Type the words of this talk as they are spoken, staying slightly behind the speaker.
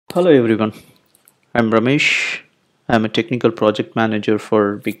Hello everyone, I'm Ramesh. I'm a technical project manager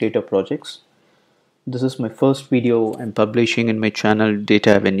for big data projects. This is my first video I'm publishing in my channel Data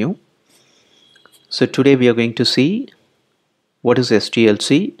Avenue. So today we are going to see what is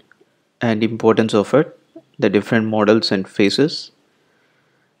SDLC and importance of it, the different models and phases.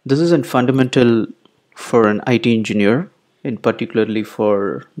 This is a fundamental for an IT engineer, in particularly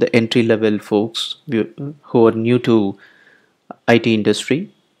for the entry level folks who are new to IT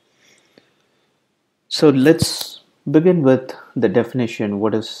industry. So let's begin with the definition.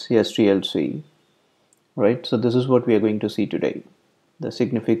 What is SDLC, right? So this is what we are going to see today. The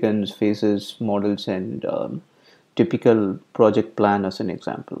significance, phases, models, and typical project plan as an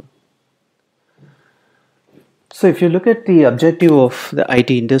example. So if you look at the objective of the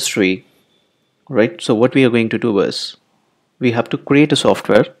IT industry, right? So what we are going to do is we have to create a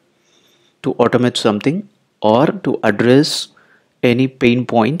software to automate something or to address any pain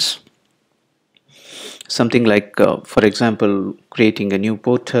points, something like for example creating a new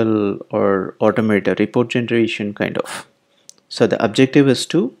portal or automate a report generation kind of. So the objective is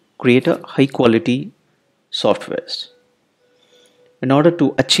to create a high quality softwares. In order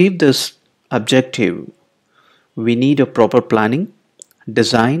to achieve this objective, we need a proper planning,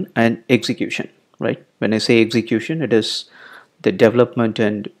 design and execution, right? When I say execution, it is the development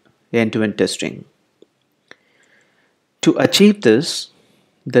and end-to-end testing. To achieve this,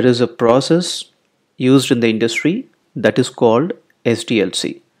 there is a process used in the industry that is called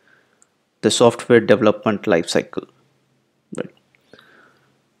SDLC, the software development lifecycle. Right.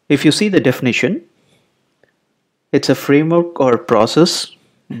 If you see the definition, it's a framework or process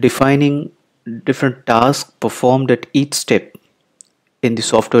defining different tasks performed at each step in the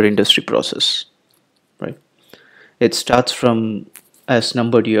software industry process. Right. It starts from as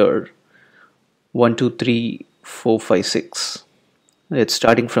numbered here 1, 2, 3, 4, 5, 6. It's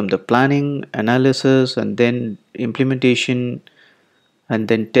starting from the planning, analysis, and then implementation, and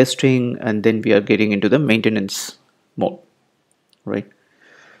then testing, and then we are getting into the maintenance mode, right?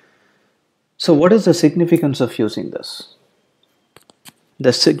 So what is the significance of using this?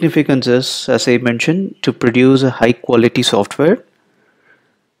 The significance is, as I mentioned, to produce a high quality software.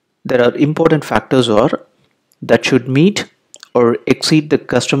 There are important factors are that should meet or exceed the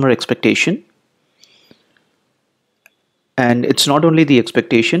customer expectation. And it's not only the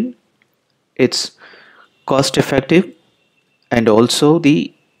expectation, it's cost effective, and also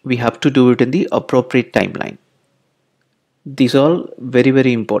the we have to do it in the appropriate timeline. These are all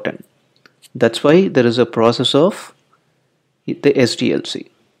very important. That's why there is a process of the SDLC,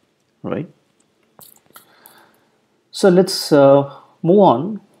 right? So let's move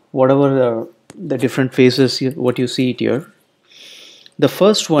on. Whatever the different phases, what you see it here. The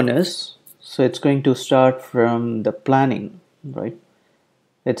first one is, so it's going to start from the planning, right?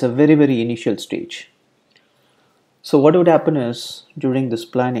 It's a very initial stage. So what would happen is during this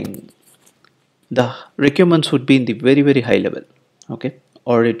planning, the requirements would be in the very high level, okay?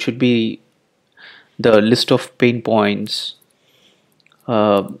 Or it should be the list of pain points,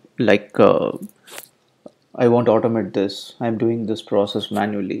 uh, like I want to automate this. I'm doing this process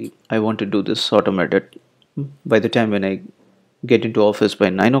manually. I want to do this automated. By the time when I get into office by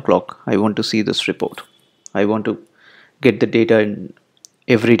 9 o'clock, I want to see this report. I want to get the data in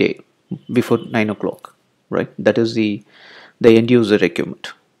every day before 9 o'clock, right? That is the end user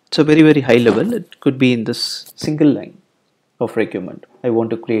requirement. It's a very high level. It could be in this single line of requirement. I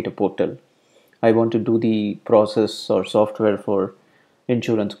want to create a portal. I want to do the process or software for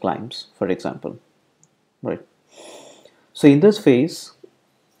insurance claims, for example, right? So in this phase,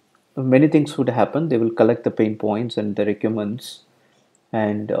 many things would happen. They will collect the pain points and the requirements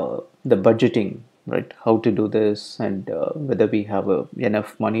and the budgeting, right? How to do this and whether we have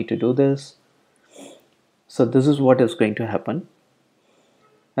enough money to do this. So this is what is going to happen.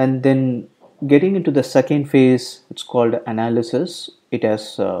 And then getting into the second phase, it's called analysis. It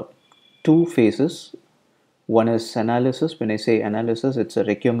has two phases. One is analysis. When I say analysis, it's a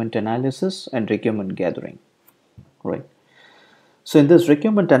requirement analysis and requirement gathering, right? So in this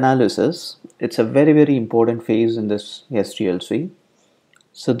requirement analysis, it's a very important phase in this SDLC.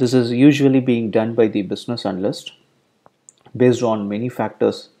 So this is usually being done by the business analyst. Based on many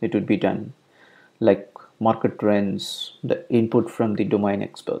factors, it would be done, like market trends, the input from the domain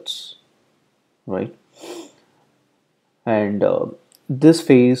experts, right? And this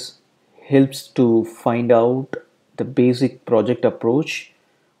phase helps to find out the basic project approach,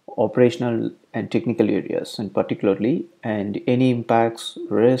 operational and technical areas, and particularly, and any impacts,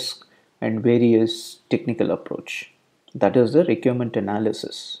 risk, and various technical approach. That is the requirement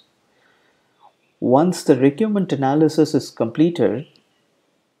analysis. Once the requirement analysis is completed,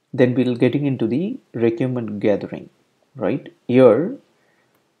 Then we'll getting into the requirement gathering, right? Here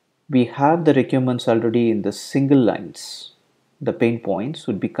we have the requirements already in the single lines. The pain points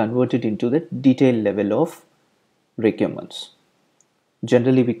would be converted into the detailed level of requirements.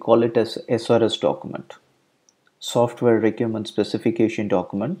 Generally, we call it as SRS document, software requirement specification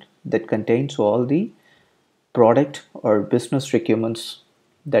document, that contains all the product or business requirements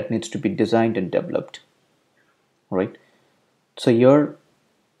that needs to be designed and developed, right? So here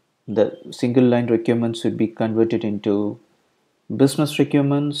the single line requirements would be converted into business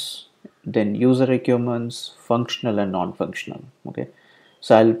requirements, then user requirements, functional and non-functional. Okay,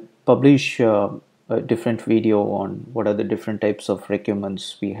 so I'll publish a different video on what are the different types of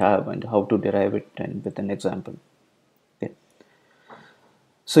requirements we have and how to derive it, and with an example. Okay,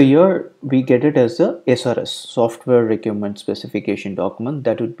 so here we get it as a SRS, software requirement specification document,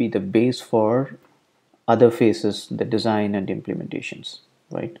 that would be the base for other phases, the design and implementations,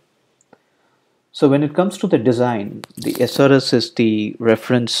 right? So when it comes to the design, the SRS is the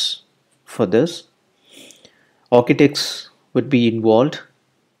reference for this. Architects would be involved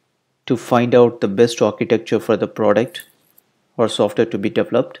to find out the best architecture for the product or software to be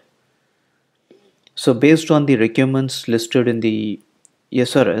developed. So based on the requirements listed in the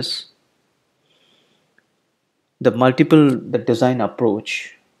SRS, the design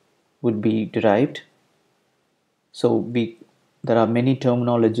approach would be derived. So there are many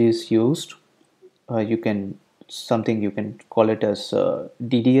terminologies used. You can call it as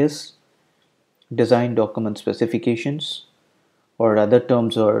DDS, design document specifications, or other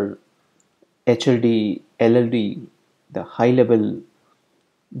terms are HLD, LLD, the high level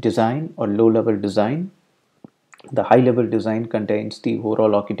design or low level design. The high level design contains the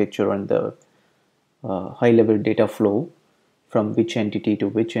overall architecture and the high level data flow from which entity to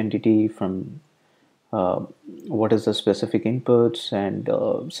which entity, from what is the specific inputs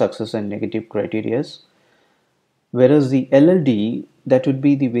and success and negative criterias. Whereas the LLD, that would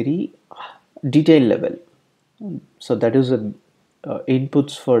be the very detailed level. So that is a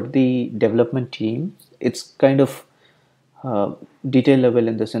inputs for the development team. It's kind of detail level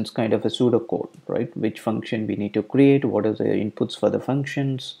in the sense kind of a pseudocode, right? Which function we need to create, what are the inputs for the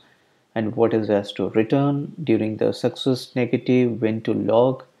functions, and what is has to return during the success, negative, when to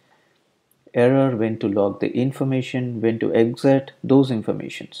log error, when to log the information, when to exit those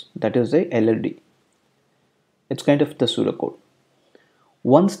informations. That is a LLD. It's kind of the pseudocode.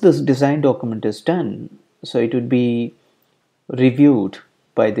 Once this design document is done, so it would be reviewed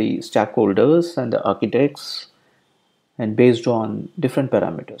by the stakeholders and the architects, and based on different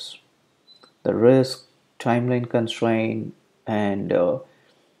parameters, the risk, timeline constraint, and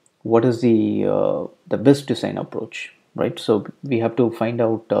what is the best design approach, right? So we have to find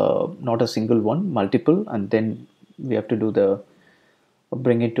out not a single one, multiple, and then we have to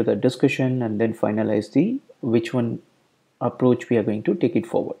bring it to the discussion and then finalize the which one approach we are going to take it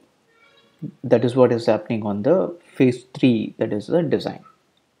forward. That is what is happening on the phase 3, that is the design.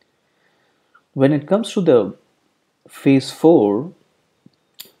 When it comes to the phase 4,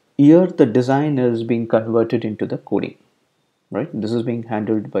 here the design is being converted into the coding, right? This is being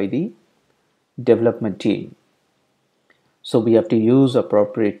handled by the development team. So we have to use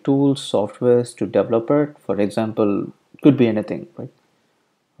appropriate tools, softwares to develop it. For example, could be anything, right?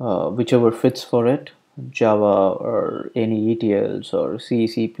 Whichever fits for it, Java or any ETLs or C,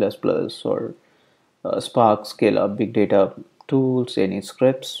 C++ or Spark, Scala, big data tools, any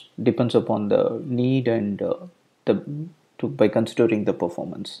scripts, depends upon the need and by considering the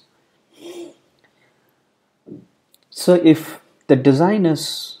performance. So if the design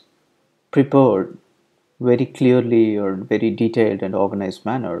is prepared very clearly or very detailed and organized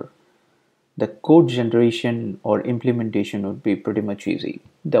manner, the code generation or implementation would be pretty much easy.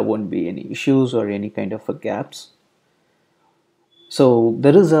 There won't be any issues or any kind of gaps. So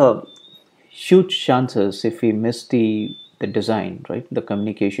there is a huge chances if we miss the design, right? The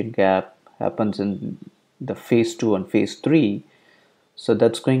communication gap happens in the phase 2 and phase 3. So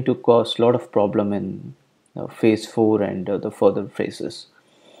that's going to cause a lot of problem in phase 4 and the further phases.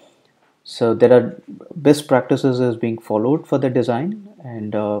 So there are best practices is being followed for the design,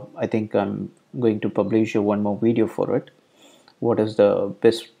 and I think I'm going to publish one more video for it. What is the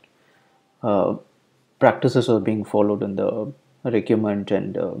best practices are being followed in the requirement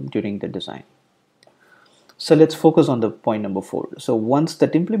and during the design. So let's focus on the point number 4. So once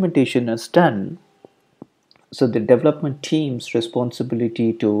that implementation is done, so the development team's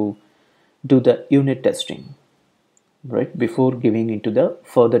responsibility to do the unit testing, right? Before giving into the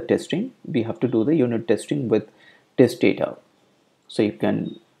further testing, we have to do the unit testing with test data. So you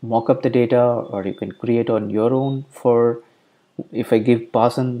can mock up the data or you can create on your own for If I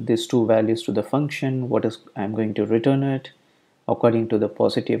pass in these two values to the function, what is I'm going to return it according to the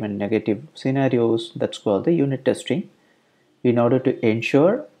positive and negative scenarios. That's called the unit testing, in order to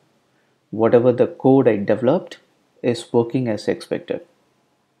ensure whatever the code I developed is working as expected,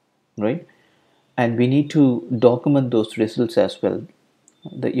 right? And we need to document those results as well,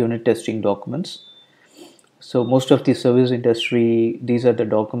 the unit testing documents. So most of the service industry, these are the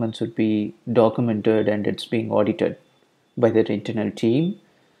documents would be documented and it's being audited by their internal team,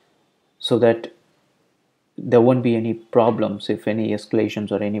 so that there won't be any problems if any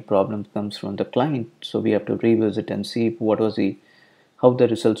escalations or any problem comes from the client. So we have to revisit and see what was the how the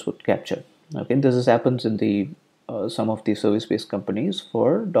results would capture. Okay, this is happens in the some of the service-based companies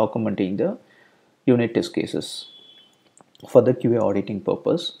for documenting the unit test cases for the QA auditing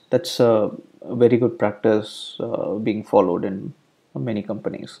purpose. That's a very good practice being followed in many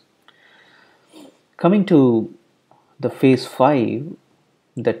companies. Coming to the phase 5,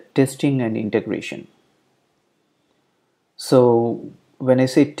 the testing and integration. So when I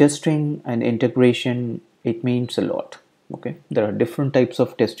say testing and integration, it means a lot. Okay, there are different types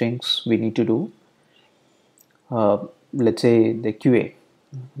of testings we need to do. Let's say the QA,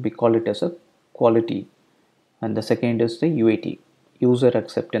 we call it as a quality, and the second is the UAT, user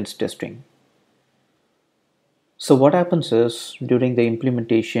acceptance testing. So what happens is, during the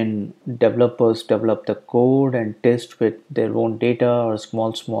implementation, developers develop the code and test with their own data or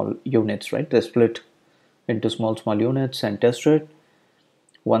small units, right? They split into small units and test it.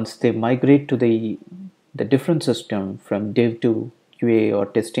 Once they migrate to the different system from dev to QA or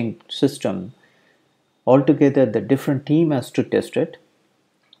testing system, altogether the different team has to test it.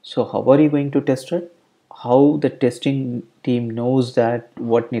 So how are you going to test it? How the testing team knows that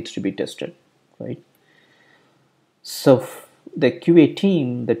what needs to be tested, right? So the QA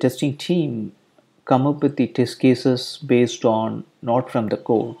team, the testing team, come up with the test cases based on not from the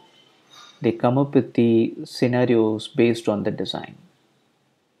code. They come up with the scenarios based on the design.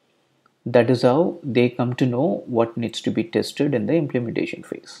 That is how they come to know what needs to be tested in the implementation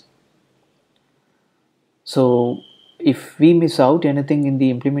phase. So if we miss out anything in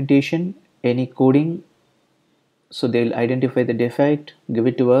the implementation, any coding, so they'll identify the defect, give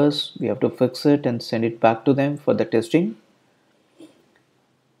it to us, we have to fix it and send it back to them for the testing.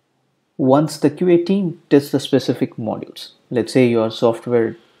 Once the QA team tests the specific modules, let's say your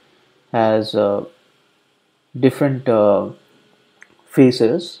software has different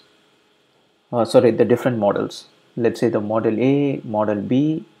phases, the different models. Let's say the model A, model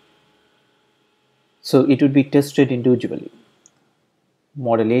B. So it would be tested individually.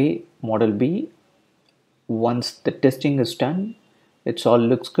 Model A, model B. Once the testing is done, it's all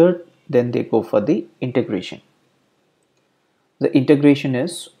looks good, then they go for the integration. The integration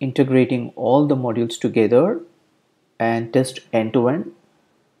is integrating all the modules together and test end to end.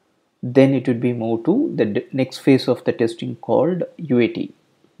 Then it would be moved to the next phase of the testing called UAT.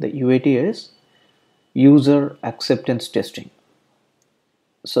 The UAT is user acceptance testing.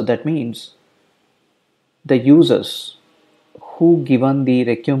 So that means the users who given the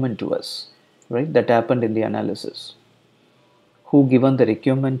requirement to us, right? That happened in the analysis. Who given the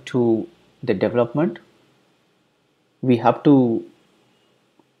requirement to the development, we have to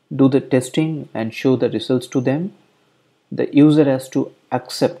do the testing and show the results to them. The user has to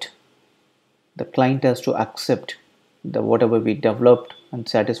accept, the client has to accept the whatever we developed and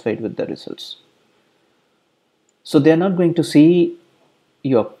satisfied with the results. So they are not going to see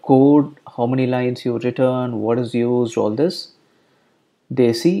your code, how many lines you written, what is used, all this.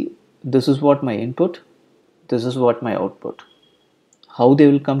 They see this is what my input, this is what my output. How they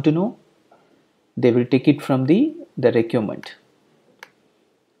will come to know? They will take it from the requirement.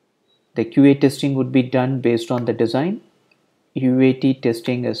 The QA testing would be done based on the design. UAT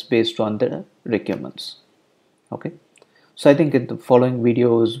testing is based on the requirements. Okay. So I think in the following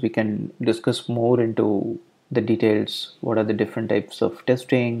videos we can discuss more into the details, what are the different types of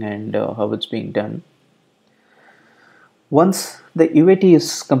testing and how it's being done. Once the UAT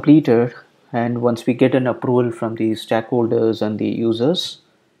is completed and once we get an approval from the stakeholders and the users,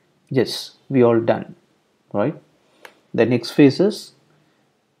 yes, we all done, right? The next phase is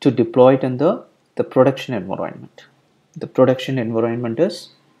to deploy it in the production environment. The production environment is,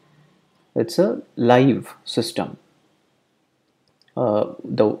 it's a live system.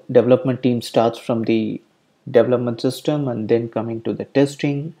 The development team starts from the development system and then coming to the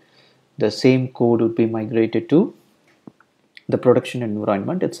testing. The same code would be migrated to the production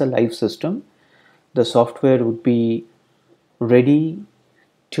environment. It's a live system. The software would be ready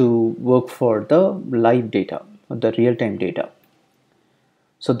to work for the live data, the real-time data.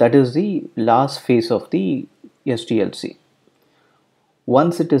 So that is the last phase of the SDLC.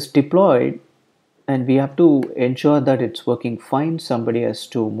 Once it is deployed and we have to ensure that it's working fine, somebody has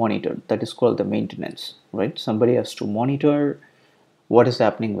to monitor. That is called the maintenance, right? Somebody has to monitor what is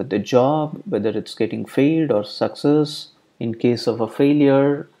happening with the job, whether it's getting failed or success. In case of a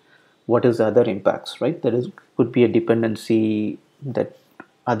failure, what is the other impacts, right? There is could be a dependency that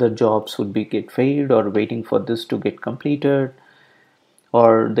other jobs would be get failed or waiting for this to get completed,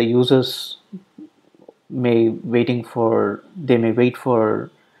 or the users they may wait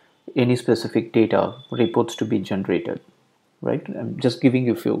for any specific data reports to be generated, right? I'm just giving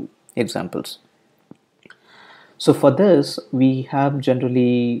you a few examples. So for this, we have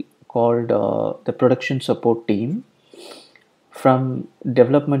generally called the production support team. From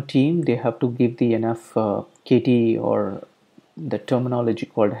development team, they have to give the enough KT, or the terminology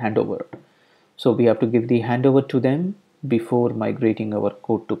called handover. So we have to give the handover to them before migrating our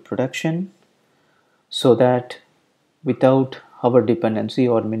code to production, so that without our dependency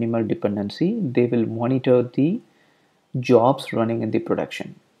or minimal dependency, they will monitor the jobs running in the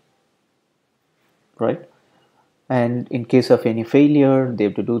production, right? And in case of any failure, they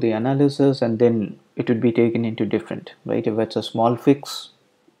have to do the analysis, and then it would be taken into different, right? If it's a small fix,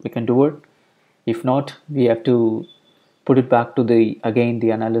 we can do it. If not, we have to put it back to the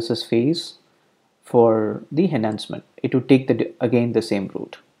analysis phase for the enhancement. It would take again the same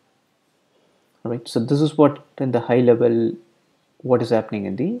route, right? So this is what, in the high level, what is happening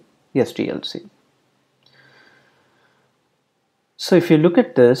in the SDLC. So if you look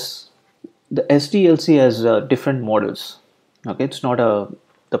at this, the SDLC has different models. Okay, it's not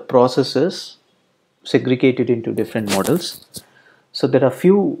the processes segregated into different models. So there are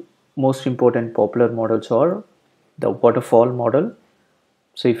few most important popular models are the waterfall model.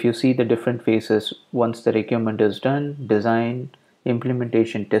 So if you see the different phases, once the requirement is done, design,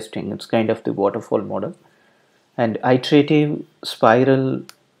 implementation, testing, it's kind of the waterfall model. And iterative spiral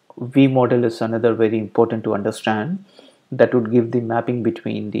V model is another very important to understand. That would give the mapping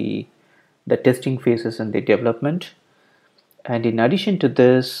between the testing phases and the development. And in addition to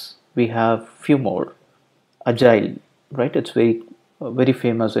this, we have few more. Agile, right? It's very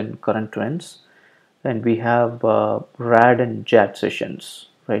famous in current trends. And we have RAD and JAD sessions,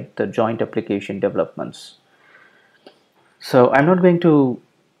 right? The joint application developments. So I'm not going to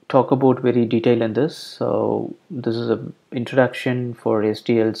talk about very detail in this. So this is an introduction for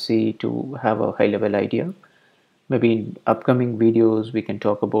SDLC to have a high level idea. Maybe in upcoming videos we can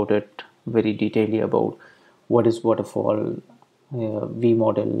talk about it very detailedly about what is waterfall, V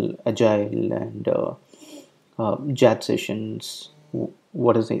model, agile, and JAD sessions.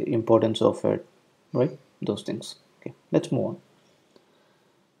 What is the importance of it, right? Those things. Okay, let's move on.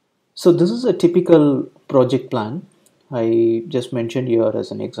 So this is a typical project plan. I just mentioned here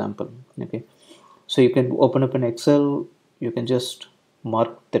as an example. Okay, so you can open up an Excel. You can just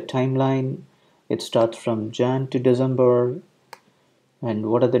mark the timeline. It starts from Jan to December, and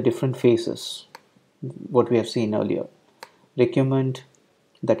what are the different phases? What we have seen earlier. Requirement,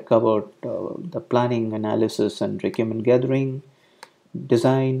 that covered the planning, analysis, and requirement gathering.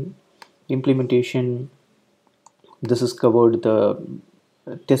 Design, implementation. This is covered the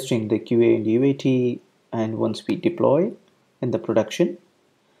testing, the QA and UAT, and once we deploy in the production.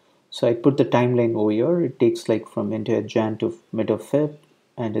 So I put the timeline over here. It takes like from entire Jan to mid of Feb,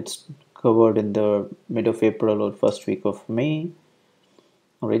 and it's covered in the mid of April or first week of May.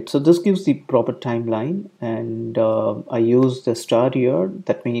 All right, so this gives the proper timeline, and I use the start here.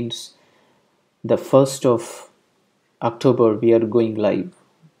 That means the 1st of October we are going live.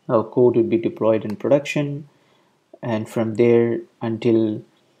 Our code will be deployed in production, and from there until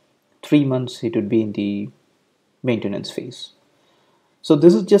 3 months it would be in the maintenance phase. So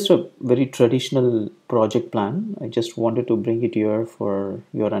this is just a very traditional project plan. I just wanted to bring it here for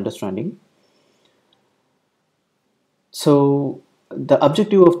your understanding. So the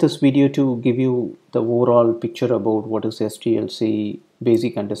objective of this video to give you the overall picture about what is SDLC,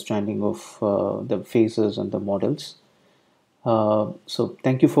 basic understanding of the phases and the models. So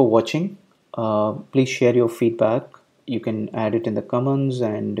thank you for watching. Please share your feedback. You can add it in the comments,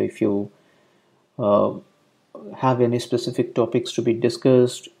 and if you have any specific topics to be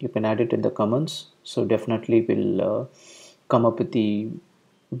discussed, you can add it in the comments. So definitely we'll come up with the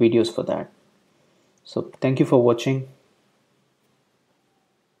videos for that. So thank you for watching.